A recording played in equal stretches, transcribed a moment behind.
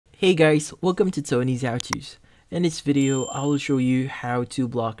Hey guys, welcome to Tony's How To's. In this video, I will show you how to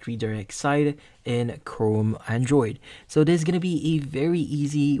block redirect site in Chrome Android. So this is going to be a very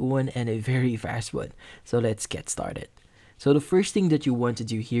easy one and a very fast one. So let's get started. So the first thing that you want to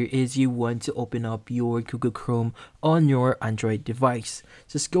do here is you want to open up your Google Chrome on your Android device.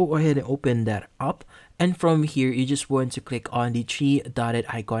 Just go ahead and open that up. And from here, you just want to click on the three dotted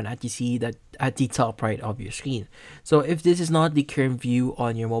icon that you see that at the top right of your screen. So if this is not the current view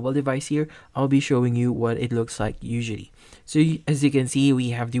on your mobile device here, I'll be showing you what it looks like usually. So as you can see, we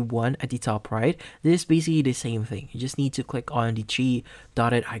have the one at the top right. This is basically the same thing. You just need to click on the three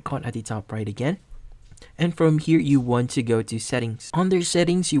dotted icon at the top right again. And from here, you want to go to settings. Under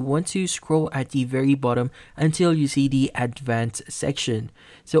settings, you want to scroll at the very bottom until you see the advanced section.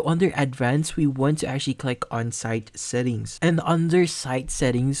 So under advanced, we want to actually click on site settings. And under site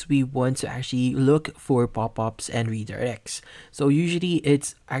settings, we want to actually look for pop-ups and redirects. So usually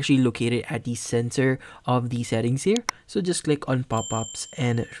it's actually located at the center of the settings here. So just click on pop-ups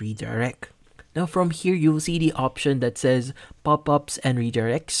and redirect. Now from here, you'll see the option that says pop-ups and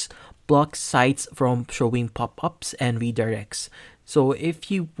redirects. Block sites from showing pop-ups and redirects. So if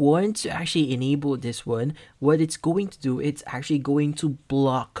you want to actually enable this one, what it's going to do, it's actually going to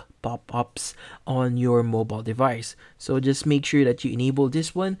block pop-ups on your mobile device. So just make sure that you enable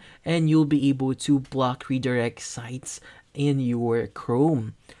this one and you'll be able to block redirect sites in your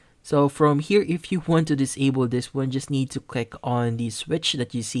Chrome. So from here, if you want to disable this one, just need to click on the switch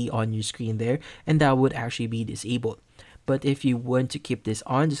that you see on your screen there, and that would actually be disabled. But if you want to keep this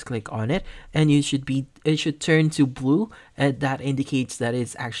on, just click on it and it should turn to blue, and that indicates that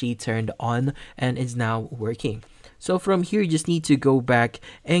it's actually turned on and is now working. So from here, you just need to go back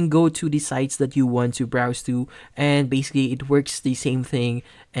and go to the sites that you want to browse to, and basically it works the same thing,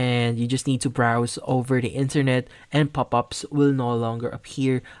 and you just need to browse over the internet and pop-ups will no longer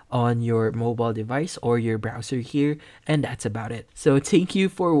appear on your mobile device or your browser here, and that's about it. So thank you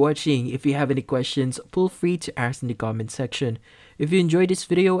for watching. If you have any questions, feel free to ask in the comment section. If you enjoyed this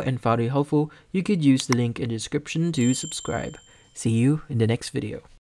video and found it helpful, you could use the link in the description to subscribe. See you in the next video.